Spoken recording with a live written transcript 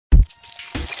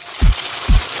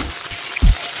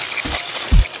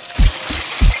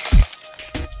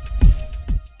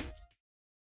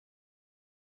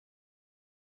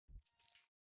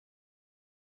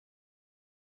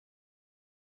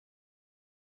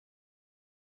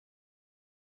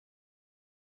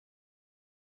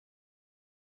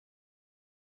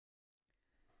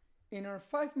In our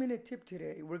 5-minute tip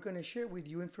today, we're going to share with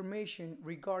you information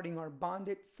regarding our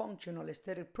bonded functional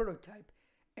aesthetic prototype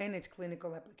and its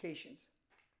clinical applications.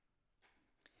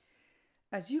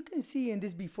 As you can see in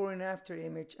this before and after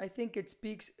image, I think it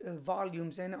speaks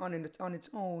volumes and on its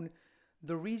own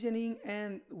the reasoning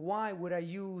and why would I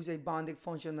use a bonded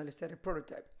functional aesthetic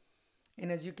prototype.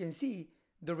 And as you can see,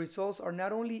 the results are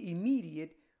not only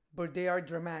immediate, but they are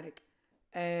dramatic.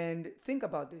 And think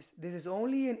about this. This is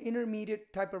only an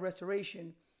intermediate type of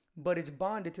restoration, but it's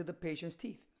bonded to the patient's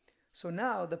teeth. So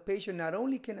now the patient not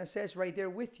only can assess right there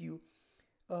with you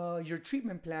your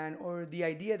treatment plan or the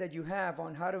idea that you have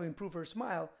on how to improve her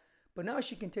smile, but now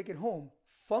she can take it home,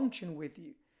 function with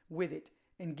it,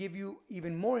 and give you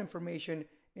even more information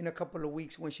in a couple of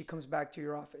weeks when she comes back to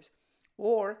your office.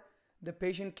 Or the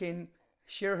patient can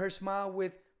share her smile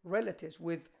with relatives,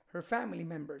 with her family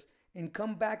members, and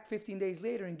come back 15 days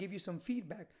later and give you some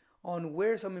feedback on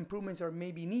where some improvements are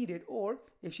maybe needed, or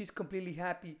if she's completely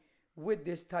happy with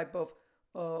this type of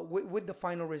with the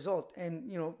final result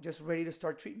and just ready to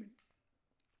start treatment.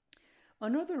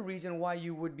 Another reason why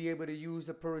you would be able to use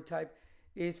the prototype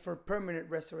is for permanent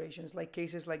restorations, like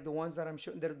cases like the one that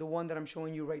I'm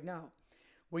showing you right now,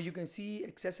 where you can see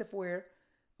excessive wear,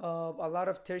 a lot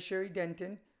of tertiary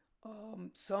dentin,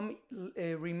 some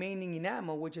remaining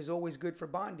enamel, which is always good for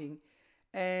bonding,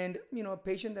 and a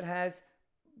patient that has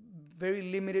very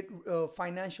limited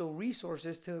financial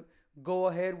resources to go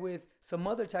ahead with some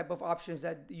other type of options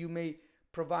that you may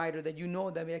provide or that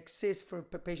that may exist for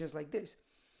patients like this.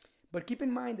 But keep in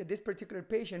mind that this particular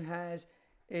patient has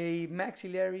a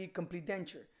maxillary complete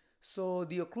denture, so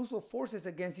the occlusal forces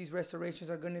against these restorations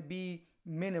are going to be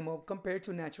minimal compared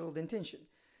to natural dentition.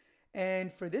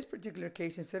 And for this particular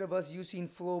case, instead of us using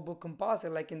flowable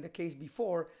composite like in the case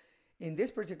before, in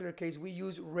this particular case we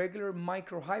use regular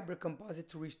microhybrid composite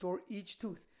to restore each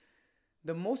tooth.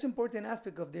 The most important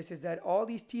aspect of this is that all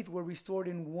these teeth were restored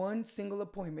in one single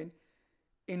appointment,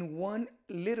 in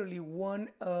literally one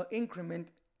increment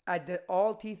at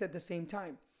all teeth at the same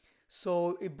time.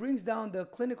 So it brings down the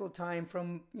clinical time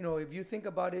from, if you think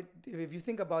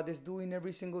about this, doing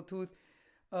every single tooth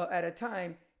at a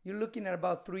time, you're looking at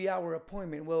about 3-hour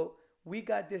appointment. Well, we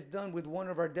got this done with one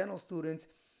of our dental students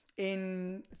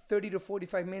in 30 to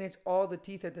 45 minutes, all the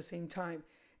teeth at the same time.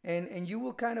 And you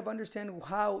will kind of understand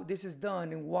how this is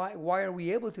done and why are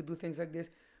we able to do things like this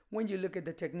when you look at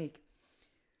the technique.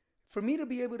 For me to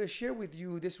be able to share with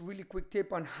you this really quick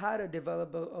tip on how to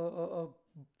develop a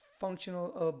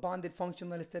bonded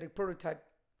functional aesthetic prototype,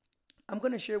 I'm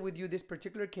going to share with you this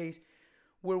particular case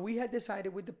where we had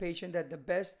decided with the patient that the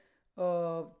best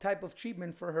type of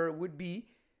treatment for her would be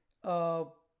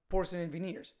porcelain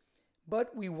veneers.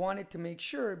 But we wanted to make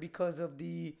sure, because of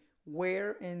the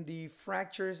wear and the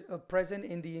fractures present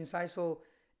in the incisal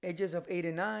edges of 8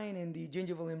 and 9 and the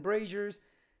gingival embrasures,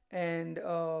 and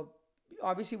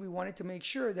obviously we wanted to make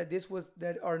sure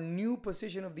that our new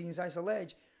position of the incisal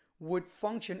edge would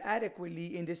function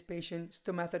adequately in this patient's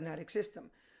stomatognatic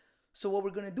system. So what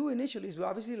we're going to do initially is,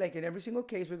 obviously, like in every single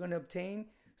case, we're going to obtain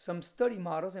some study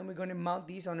models and we're going to mount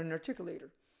these on an articulator.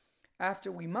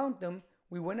 After we mount them,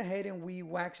 we went ahead and we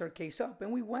wax our case up,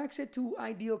 and we wax it to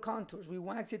ideal contours. We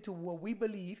wax it to what we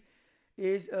believe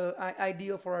is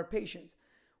ideal for our patients.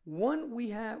 Once we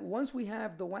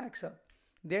have the wax up,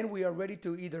 then we are ready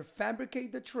to either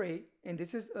fabricate the tray, and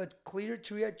this is a clear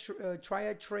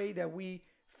triad tray that we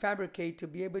fabricate to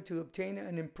be able to obtain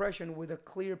an impression with a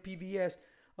clear PVS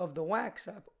of the wax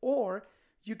up, or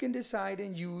you can decide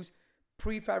and use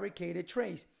prefabricated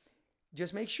trays.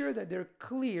 Just make sure that they're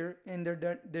clear and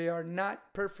they are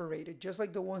not perforated, just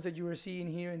like the ones that you are seeing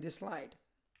here in this slide.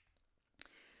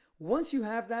 Once you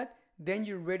have that, then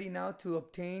you're ready now to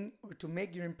obtain or to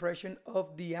make your impression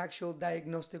of the actual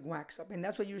diagnostic wax up. And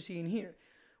that's what you're seeing here.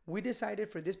 We decided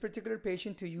for this particular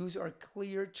patient to use our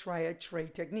clear triad tray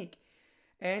technique.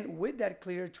 And with that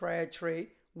clear triad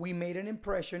tray, we made an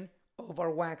impression of our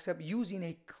wax up using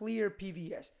a clear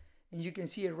PVS. And you can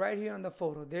see it right here on the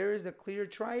photo. There is the clear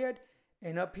triad,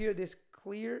 and up here this is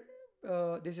clear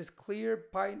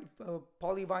polyvinyl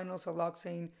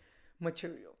siloxane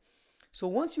material. So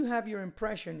once you have your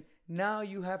impression, now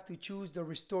you have to choose the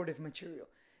restorative material.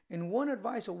 And one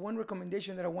advice or one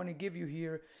recommendation that I want to give you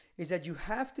here is that you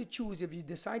have to choose, if you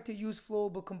decide to use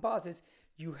flowable composites,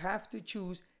 you have to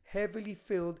choose heavily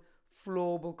filled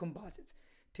flowable composites.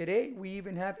 Today, we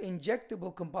even have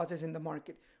injectable composites in the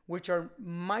market, which are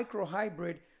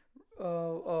microhybrid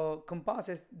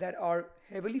composites that are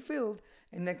heavily filled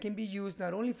and that can be used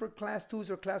not only for class 2s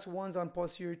or class 1s on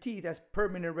posterior teeth as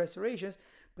permanent restorations,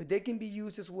 but they can be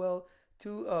used as well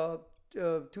to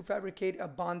fabricate a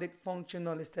bonded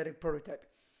functional aesthetic prototype.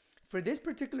 For this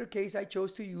particular case, I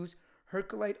chose to use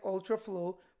Herculite Ultra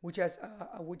Flow, which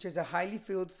is a highly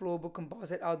filled flowable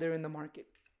composite out there in the market.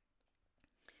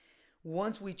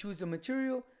 Once we choose the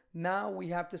material, now we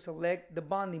have to select the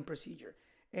bonding procedure.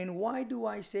 And why do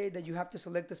I say that you have to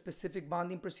select a specific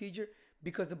bonding procedure?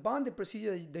 Because the bonding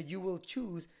procedure that you will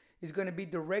choose is going to be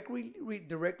directly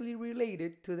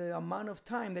related to the amount of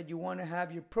time that you want to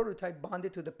have your prototype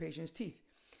bonded to the patient's teeth.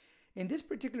 In this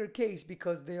particular case,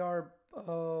 because they are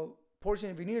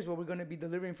porcelain veneers what we're going to be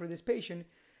delivering for this patient,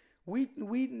 we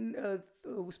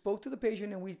spoke to the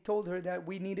patient and we told her that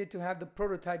we needed to have the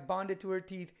prototype bonded to her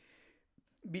teeth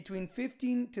between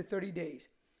 15 to 30 days.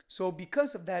 So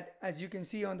because of that, as you can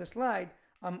see on the slide,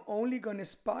 I'm only going to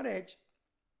spot etch,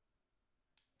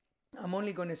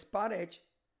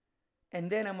 and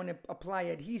then I'm going to apply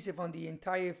adhesive on the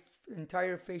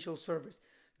entire facial surface,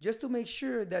 just to make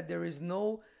sure that there is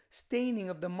no staining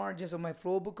of the margins of my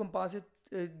flowable composite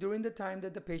during the time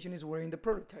that the patient is wearing the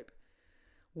prototype.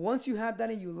 Once you have that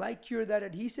and you light cure that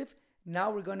adhesive,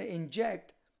 now we're going to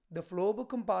inject the flowable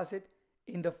composite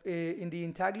in the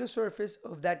intaglio surface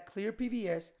of that clear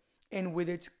PVS, and with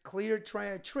its clear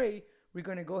tray, we're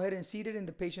going to go ahead and seat it in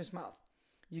the patient's mouth.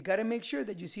 You got to make sure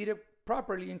that you seat it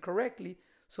properly and correctly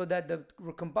so that the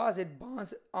composite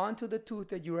bonds onto the tooth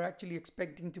that you're actually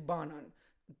expecting to bond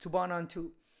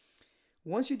onto.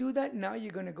 Once you do that, now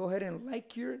you're going to go ahead and light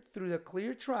cure through the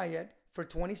clear triad for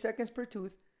 20 seconds per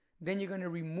tooth. Then you're going to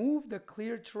remove the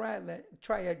clear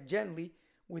triad gently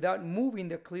without moving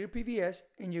the clear PVS,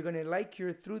 and you're going to light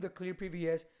cure through the clear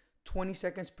PVS 20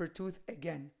 seconds per tooth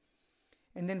again.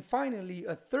 And then finally,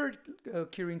 a third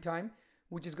curing time,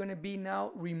 which is going to be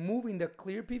now removing the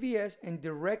clear PVS and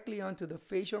directly onto the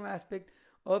facial aspect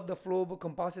of the flowable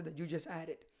composite that you just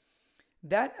added.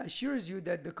 That assures you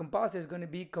that the composite is going to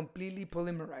be completely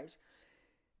polymerized.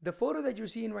 The photo that you're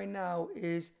seeing right now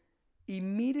is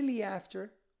immediately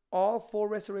after all 4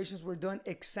 restorations were done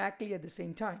exactly at the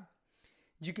same time.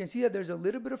 You can see that there's a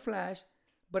little bit of flash,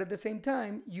 but at the same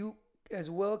time, you as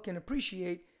well can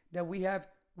appreciate that we have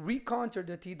recontoured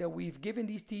the teeth, that we've given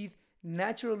these teeth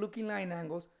natural looking line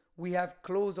angles. We have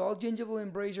closed all gingival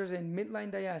embrasures and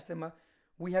midline diastema.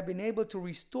 We have been able to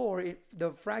restore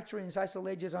the fracture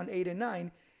incisal edges on 8 and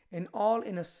 9, and all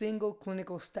in a single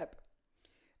clinical step.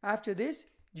 After this,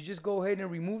 you just go ahead and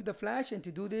remove the flash, and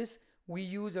to do this, we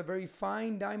use a very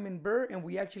fine diamond burr, and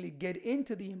we actually get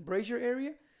into the embrasure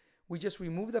area. We just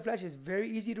remove the flash. It's very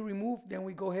easy to remove. Then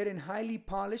we go ahead and highly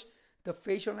polish the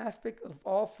facial aspect of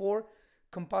all 4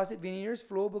 composite veneers,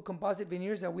 flowable composite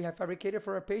veneers that we have fabricated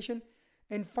for our patient.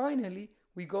 And finally,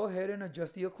 we go ahead and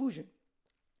adjust the occlusion.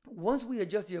 Once we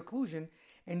adjust the occlusion,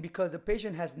 and because the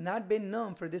patient has not been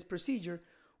numb for this procedure,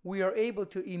 we are able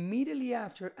to immediately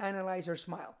after analyze her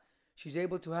smile. She's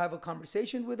able to have a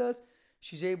conversation with us.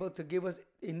 She's able to give us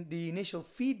the initial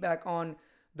feedback on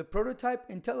the prototype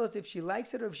and tell us if she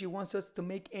likes it or if she wants us to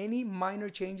make any minor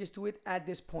changes to it at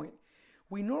this point.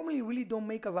 We normally really don't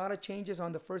make a lot of changes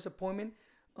on the first appointment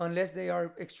unless they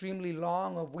are extremely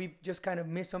long or we've just kind of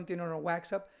missed something on our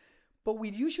wax up. But we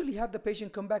usually have the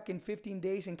patient come back in 15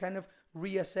 days and kind of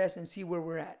reassess and see where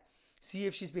we're at. See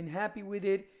if she's been happy with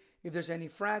it, if there's any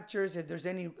fractures, if there's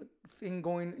anything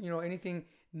going, anything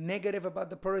negative about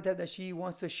the prototype that she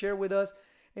wants to share with us.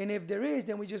 And if there is,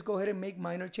 then we just go ahead and make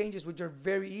minor changes, which are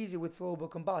very easy with flowable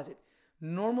composite.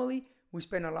 Normally, we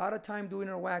spend a lot of time doing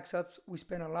our wax ups. We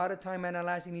spend a lot of time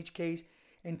analyzing each case,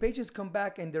 and patients come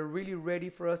back and they're really ready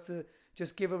for us to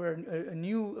just give her a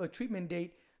new treatment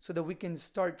date so that we can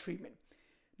start treatment.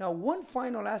 Now, one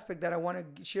final aspect that I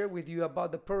want to share with you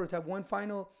about the prototype, one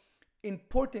final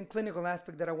important clinical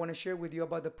aspect that I want to share with you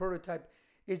about the prototype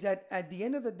is that at the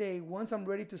end of the day, once I'm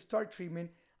ready to start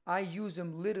treatment, I use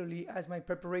them literally as my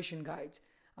preparation guides.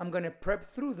 I'm going to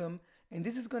prep through them, and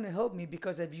this is going to help me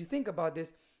because if you think about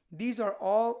this, these are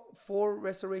all 4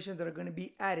 restorations that are going to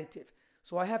be additive.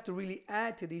 So I have to really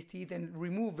add to these teeth and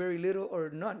remove very little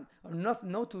or none, or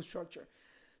no tooth structure.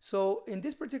 So in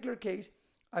this particular case,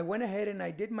 I went ahead and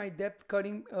I did my depth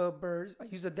cutting burrs. I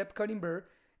used a depth cutting burr,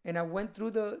 and I went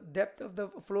through the depth of the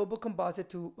flowable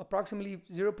composite to approximately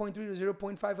 0.3 to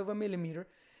 0.5 of a millimeter.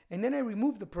 And then I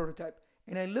removed the prototype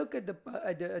and I look at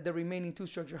the remaining tooth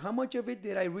structure. How much of it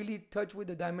did I really touch with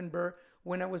the diamond burr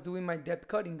when I was doing my depth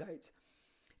cutting guides?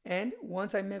 And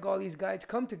once I make all these guides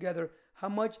come together, how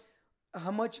much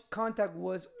contact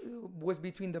was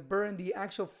between the burr and the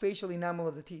actual facial enamel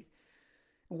of the teeth?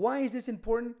 Why is this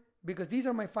important? Because these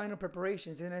are my final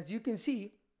preparations. And as you can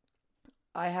see,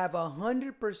 I have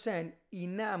 100%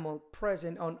 enamel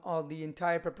present on all the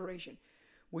entire preparation,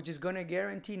 which is going to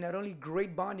guarantee not only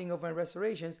great bonding of my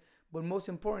restorations, but most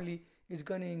importantly, is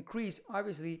going to increase,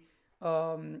 obviously,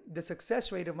 the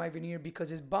success rate of my veneer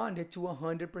because it's bonded to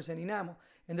 100% enamel.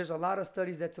 And there's a lot of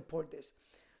studies that support this.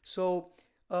 So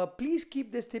please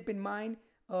keep this tip in mind.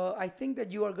 I think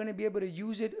that you are going to be able to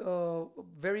use it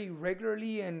very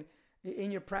regularly and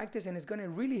in your practice, and it's going to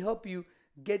really help you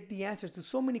get the answers to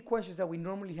so many questions that we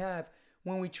normally have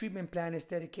when we treatment plan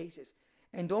aesthetic cases.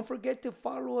 And don't forget to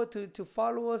follow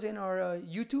us in our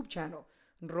YouTube channel,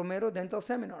 Romero Dental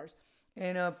Seminars,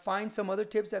 and find some other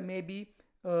tips that may be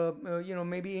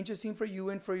maybe interesting for you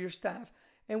and for your staff,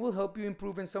 and will help you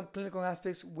improve in some clinical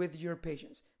aspects with your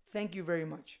patients. Thank you very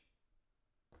much.